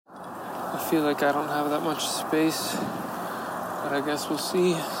I feel like I don't have that much space, but I guess we'll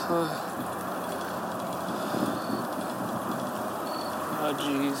see. Oh,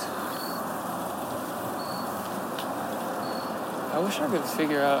 jeez. I wish I could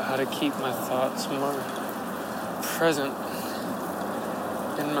figure out how to keep my thoughts more present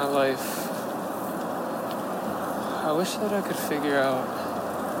in my life. I wish that I could figure out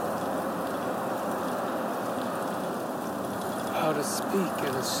how to speak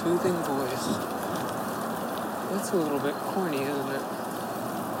in a soothing voice. That's a little bit corny, isn't it?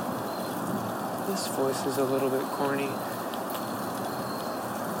 This voice is a little bit corny.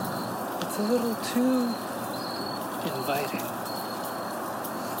 It's a little too inviting.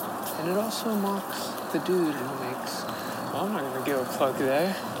 And it also mocks the dude who makes... Well, I'm not going to give a plug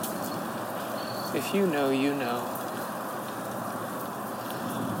there. If you know, you know.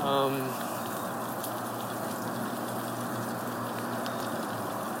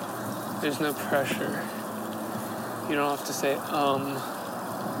 There's no pressure. You don't have to say,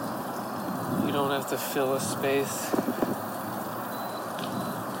 You don't have to fill a space.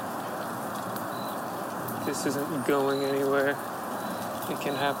 This isn't going anywhere. It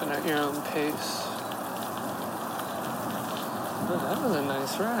can happen at your own pace. Oh, that was a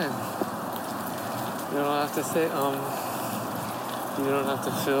nice rhyme. You don't have to say, You don't have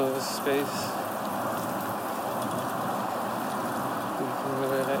to fill the space. You can do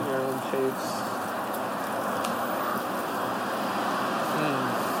it at your own pace.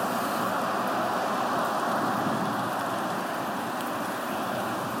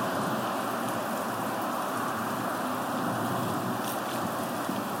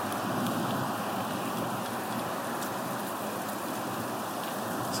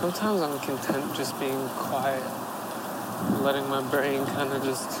 Sometimes I'm content just being quiet, letting my brain kind of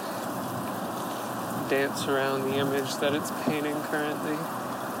just dance around the image that it's painting currently.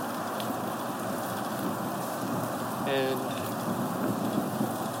 And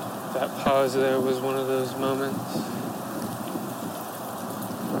that pause there was one of those moments.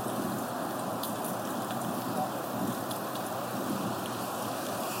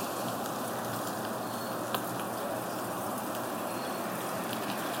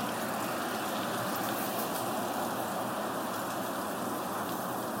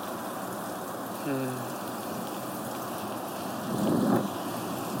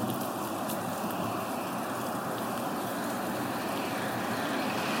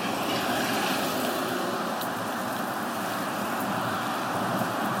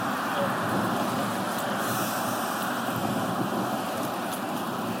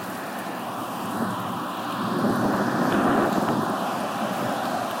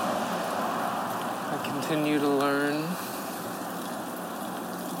 I continue to learn.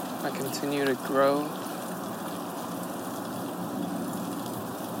 I continue to grow.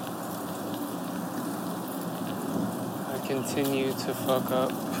 I continue to fuck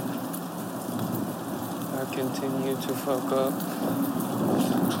up. I continue to fuck up.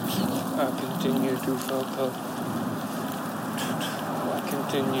 I continue to fuck up. I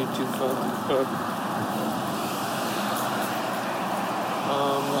continue to fuck up.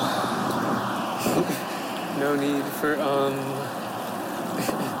 No need for,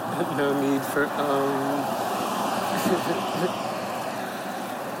 no need for,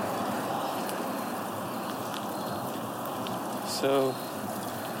 So,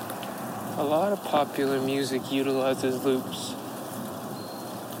 a lot of popular music utilizes loops.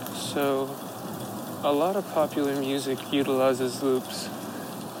 So, a lot of popular music utilizes loops.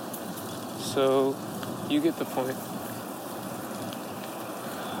 So, you get the point.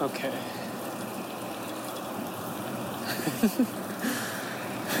 Okay.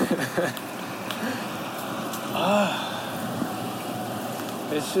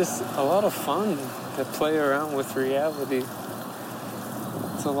 It's just a lot of fun to play around with reality.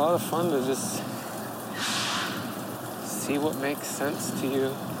 It's a lot of fun to just see what makes sense to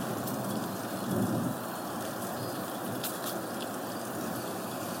you.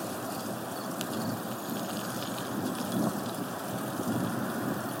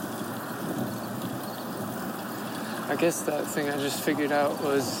 I guess that thing I just figured out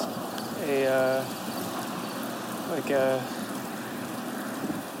was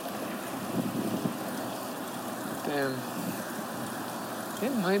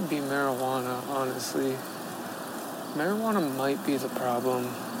it might be marijuana, honestly. Marijuana might be the problem.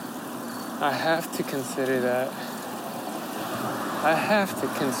 I have to consider that. I have to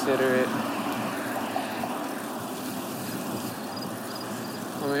consider it.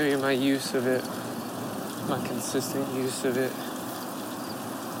 Or maybe my use of it. My consistent use of it.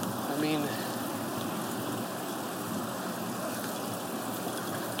 I mean,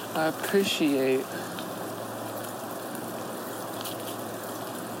 I appreciate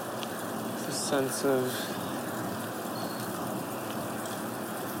the sense of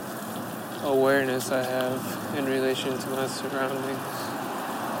awareness I have in relation to my surroundings.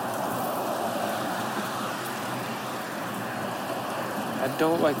 I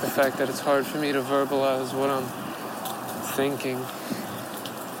don't like the fact that it's hard for me to verbalize what I'm thinking.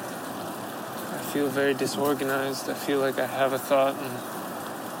 I feel very disorganized. I feel like I have a thought and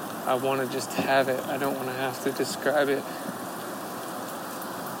I want to just have it. I don't want to have to describe it.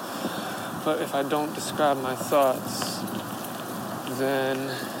 But if I don't describe my thoughts, then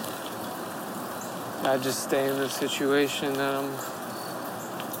I just stay in the situation that I'm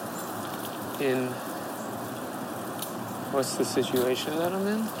in. What's the situation that I'm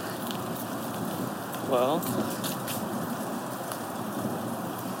in? Well,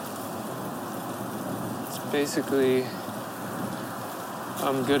 it's basically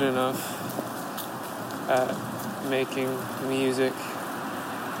I'm good enough at making music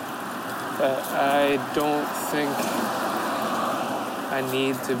that I don't think I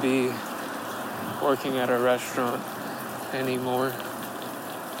need to be working at a restaurant anymore.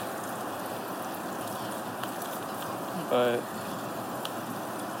 But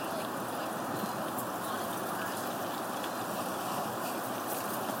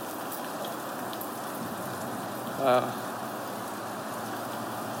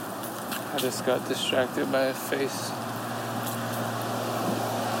I just got distracted by a face.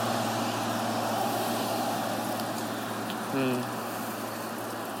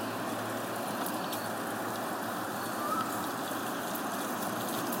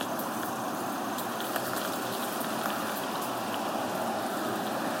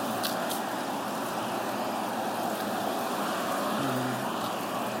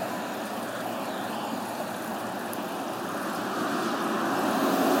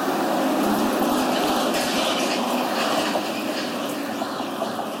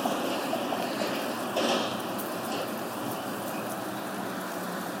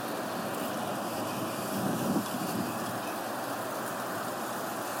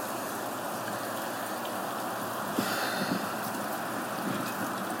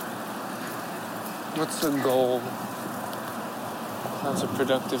 What's the goal? That's a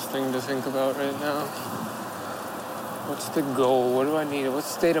productive thing to think about right now. What's the goal? What do I need? What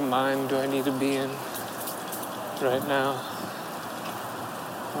state of mind do I need to be in right now?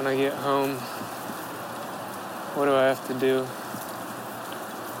 When I get home, what do I have to do?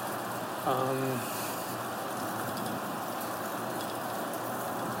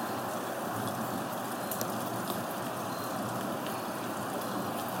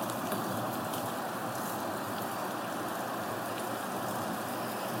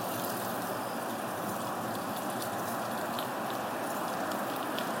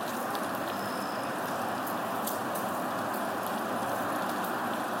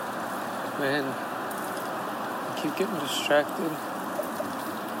 Man, I keep getting distracted.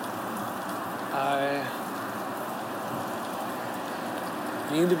 I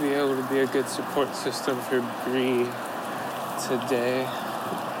need to be able to be a good support system for Bree today,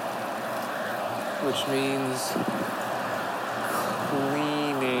 which means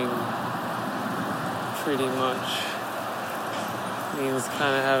cleaning pretty much. Means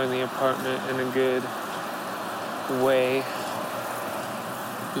kind of having the apartment in a good way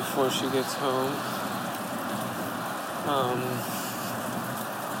before she gets home.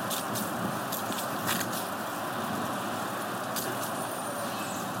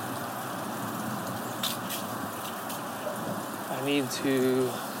 I need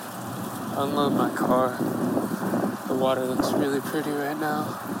to unload my car. The water looks really pretty right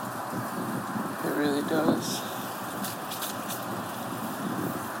now. It really does.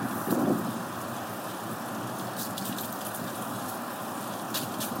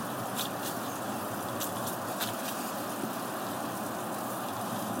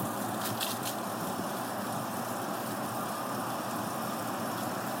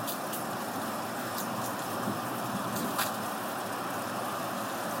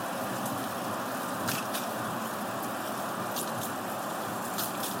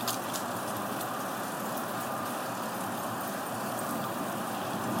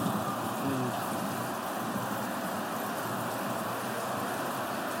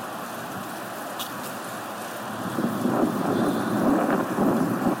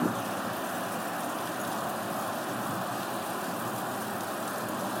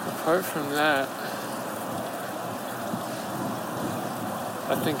 Apart from that,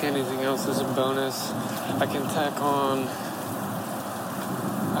 I think anything else is a bonus. I can tack on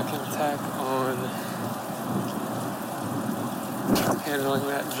handling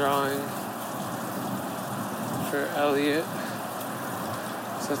that drawing for Elliot.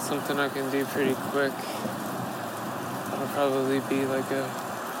 So that's something I can do pretty quick. That'll probably be like a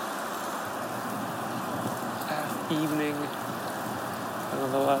half evening. Kind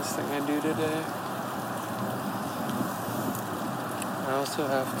of the last thing I do today. I also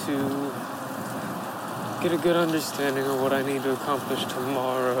have to get a good understanding of what I need to accomplish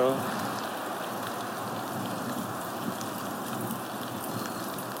tomorrow.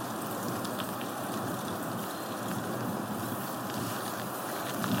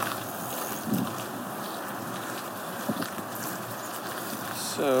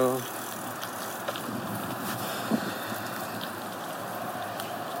 So,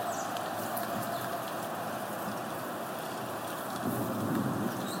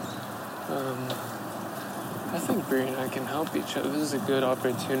 I think Bree and I can help each other. This is a good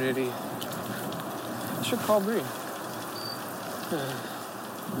opportunity. I should call Bree.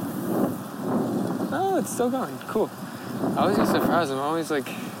 Oh, it's still going. Cool. I always get surprised. I'm always like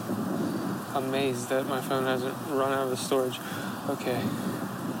amazed that my phone hasn't run out of storage. Okay.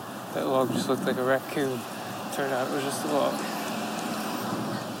 That log just looked like a raccoon. Turned out it was just a log.